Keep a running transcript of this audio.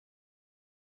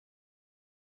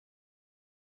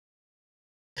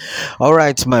All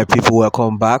right, my people,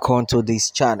 welcome back onto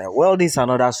this channel. Well, this is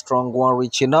another strong one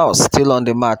reaching out. Still on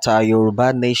the matter,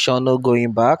 Yoruba Nation, no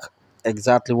going back.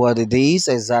 Exactly what it is,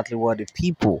 exactly what the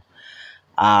people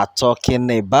are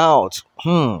talking about.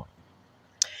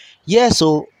 Yeah,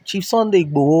 so Chief Sunday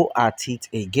Igboho at it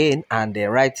again, and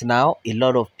right now, a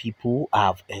lot of people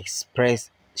have expressed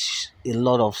a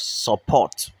lot of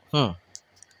support.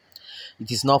 It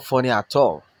is not funny at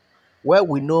all. Well,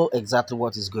 we know exactly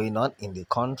what is going on in the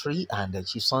country, and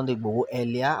Chief Sunday Igboho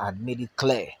earlier had made it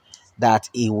clear that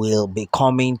he will be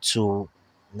coming to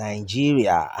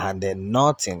Nigeria and then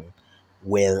nothing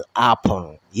will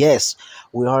happen. Yes,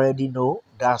 we already know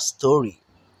that story.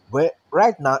 But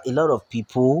right now, a lot of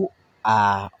people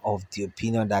are of the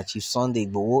opinion that Chief Sunday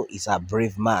Igboho is a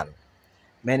brave man.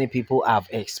 Many people have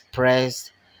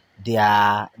expressed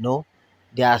their no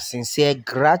their sincere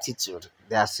gratitude,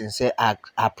 their sincere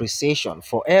appreciation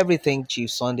for everything Chief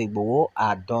Sunday Igboho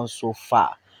had done so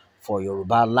far for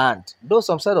Yoruba land. Though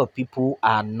some set of people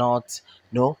are not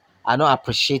no are not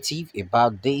appreciative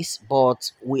about this,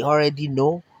 but we already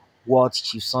know what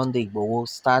Chief Sunday Igboho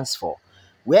stands for.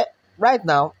 Well, right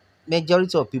now,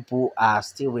 majority of people are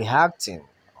still reacting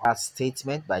that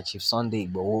statement by Chief Sunday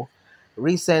Igboho.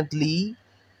 Recently,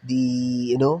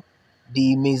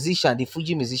 the musician, the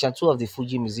Fuji musician, two of the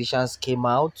Fuji musicians came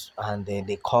out and then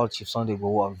they called Chief Sunday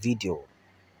Igboho on video.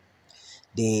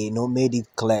 They made it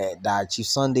clear that Chief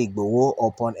Sunday Igboho,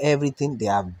 upon everything they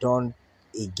have done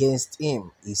against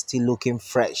him, is still looking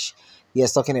fresh. He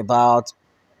is talking about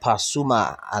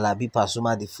Pasuma, Alabi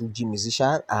Pasuma, the Fuji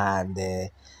musician, and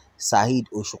Saheed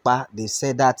Oshupa. They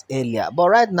said that earlier, but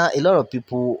right now a lot of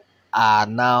people are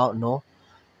now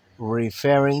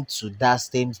referring to that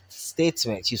same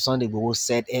statement Chief Sunday Igboho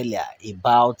said earlier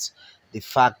about the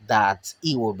fact that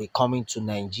he will be coming to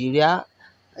Nigeria,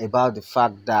 about the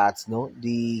fact that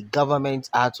the government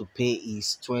had to pay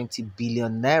his 20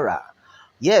 billion naira.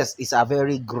 Yes, it's a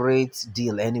very great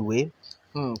deal anyway.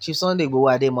 Chief Sunday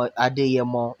Igboho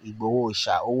Adeyemo Igboho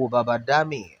Osha Owo Baba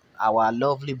Dami, our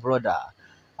lovely brother,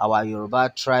 our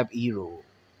Yoruba tribe hero.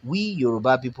 We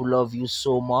Yoruba people love you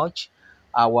so much,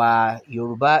 our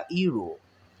Yoruba hero.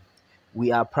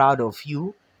 We are proud of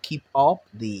you. Keep up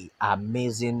the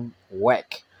amazing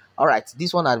work. All right,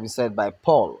 this one has been said by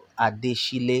Paul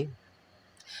Adeshile.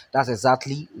 That's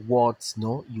exactly what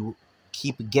you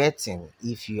keep getting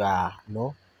if you are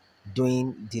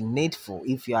doing the needful.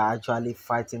 If you are actually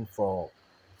fighting for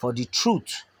the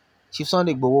truth. Chief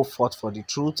Sunday Igboho fought for the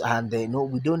truth, and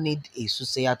we don't need a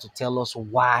soothsayer to tell us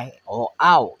why or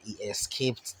how he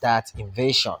escaped that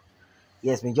invasion.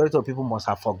 Yes, majority of people must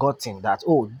have forgotten that,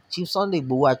 oh, Chief Sunday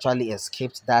Igboho actually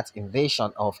escaped that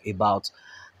invasion of about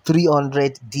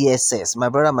 300 DSS. My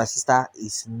brother, my sister,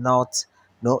 is not,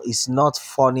 no, it's not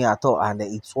funny at all, and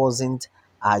it wasn't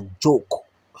a joke.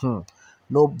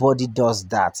 Nobody does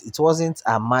that. It wasn't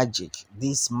a magic.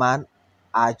 This man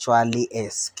actually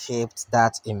escaped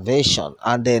that invasion.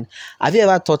 And then, have you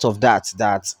ever thought of that?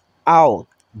 That how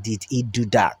did he do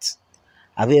that?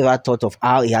 Have you ever thought of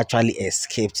how he actually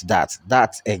escaped that?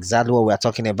 That's exactly what we're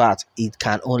talking about. It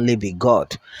can only be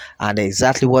God, and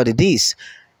exactly what it is.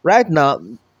 Right now,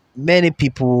 many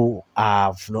people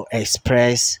have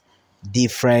expressed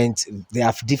different. They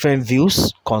have different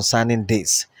views concerning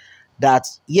this. That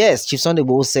yes, Chief Sunday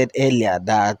Igboho said earlier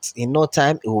that in no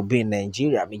time it will be in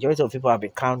Nigeria. Majority of people have been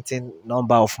counting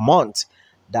number of months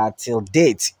that till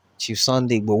date Chief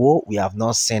Sunday Igboho we have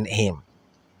not seen him.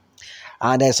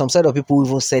 And some set of people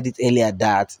even said it earlier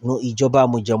that no Ijoba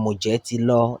Moje ti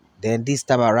law. Then this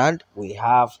time around we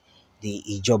have the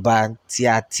Ijoba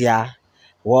Tia Tia.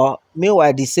 Well,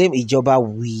 meanwhile, the same Ijoba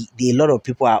a lot of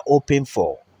people are hoping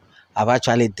for have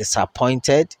actually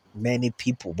disappointed many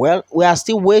people. Well, we are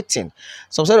still waiting.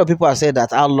 Some sort of people have said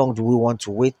that how long do we want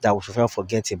to wait, that we should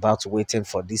forget about waiting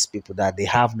for these people, that they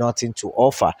have nothing to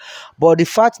offer. But the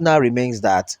fact now remains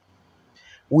that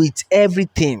with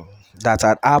everything that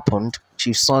had happened,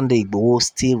 Chief Sunday Igboho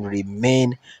still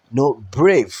remain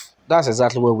brave. That's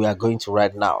exactly where we are going to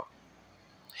right now.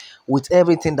 With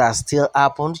everything that still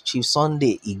happened, Chief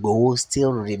Sunday Igboho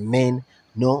still remain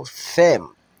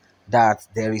firm, that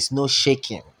there is no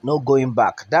shaking, no going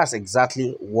back. That's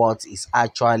exactly what is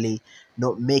actually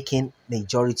making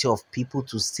majority of people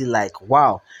to still like,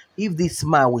 wow, if this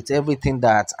man with everything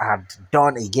that had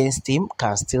done against him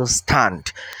can still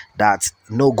stand, that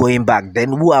no going back,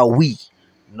 then who are we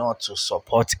not to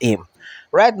support him?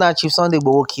 Right now, Chief Sunday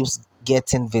Igboho keeps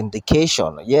getting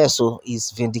vindication. Yeah, so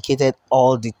he's vindicated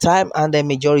all the time, and the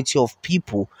majority of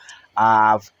people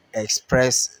have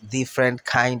expressed different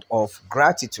kind of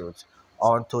gratitude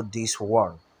onto this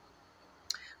one.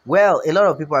 Well, a lot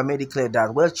of people have made it clear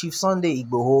that, well, Chief Sunday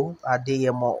Igboho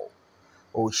Adeyemo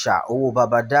Osha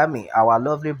Owobabadami, our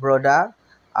lovely brother,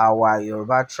 our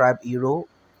Yoruba tribe hero.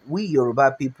 We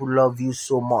Yoruba people love you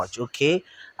so much, okay?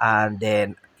 And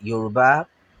then Yoruba,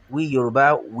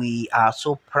 we are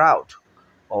so proud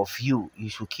of you. You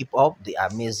should keep up the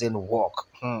amazing work.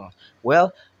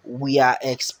 Well, we are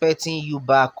expecting you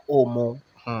back, Omo.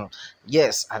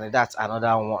 Yes, and that's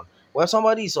another one. Well,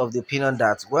 somebody is of the opinion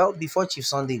that, well, before Chief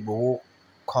Sunday Igboho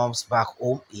comes back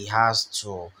home, he has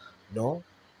to,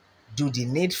 do the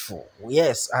needful.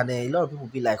 Yes, and a lot of people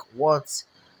be like, what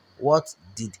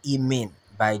did he mean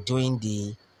by doing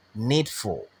the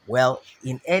needful? Well,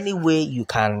 in any way you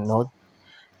can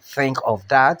think of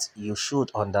that, you should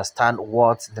understand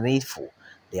what the needful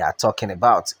they are talking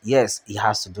about. Yes, he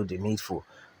has to do the needful.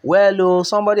 Well,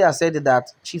 somebody has said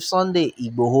that Chief Sunday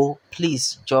Igboho,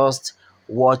 please just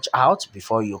watch out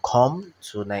before you come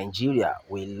to Nigeria.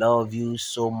 We love you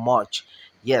so much.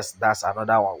 Yes, that's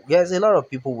another one. Yes, a lot of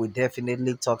people will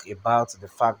definitely talk about the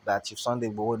fact that Chief Sunday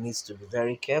Igboho needs to be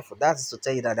very careful. That is to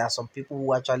tell you that there are some people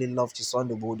who actually love Chief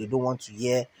Sunday Igboho. They don't want to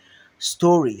hear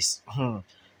stories.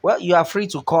 Well, you are free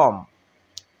to come.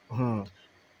 Hmm.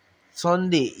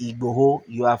 Sunday Igboho,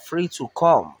 you are free to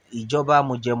come. Ìjọba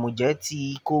mùjẹ̀mùjẹ̀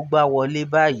tí kó gbá wọlé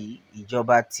báyìí.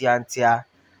 Ìjọba tíátíá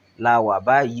la wà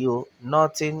báyìí o.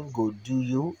 Nothing go do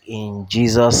you in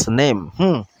Jesus' name.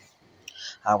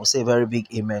 I will say a very big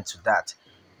amen to that.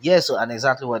 Yes, so and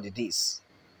exactly what it is.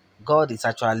 God is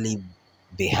actually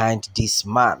behind this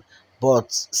man,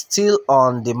 but still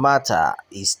on the matter,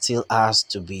 he still has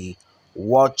to be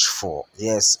watchful.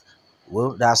 Yes,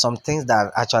 well, there are some things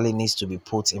that actually needs to be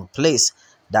put in place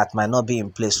that might not be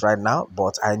in place right now,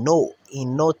 but I know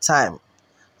in no time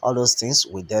all those things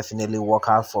will definitely work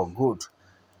out for good.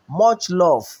 Much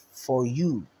love for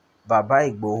you, Baba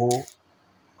Igboho.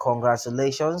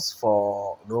 Congratulations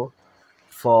for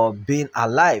for being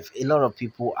alive. A lot of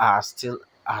people are still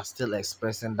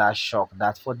expressing that shock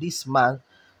that for this man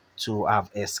to have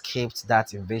escaped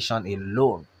that invasion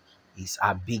alone is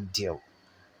a big deal.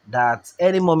 That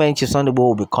any moment Chisundibo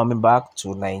will be coming back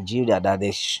to Nigeria, that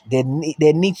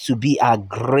there needs to be a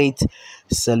great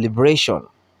celebration.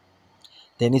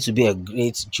 There needs to be a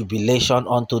great jubilation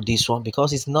onto this one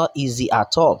because it's not easy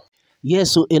at all. Yes,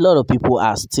 so a lot of people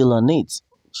are still on it.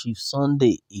 Chief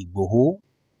Sunday Igboho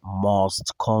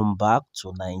must come back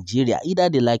to Nigeria, either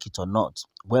they like it or not.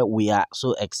 Well, we are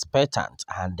so expectant,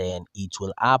 and then it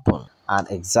will happen. And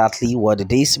exactly what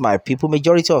it is, my people.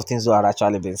 Majority of things that are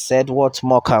actually been said. What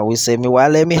more can we say? Meanwhile,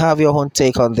 let me have your own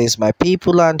take on this, my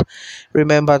people, and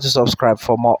remember to subscribe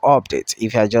for more updates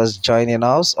if you are just joining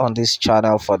us on this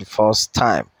channel for the first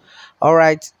time. All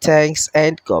right, thanks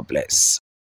and God bless.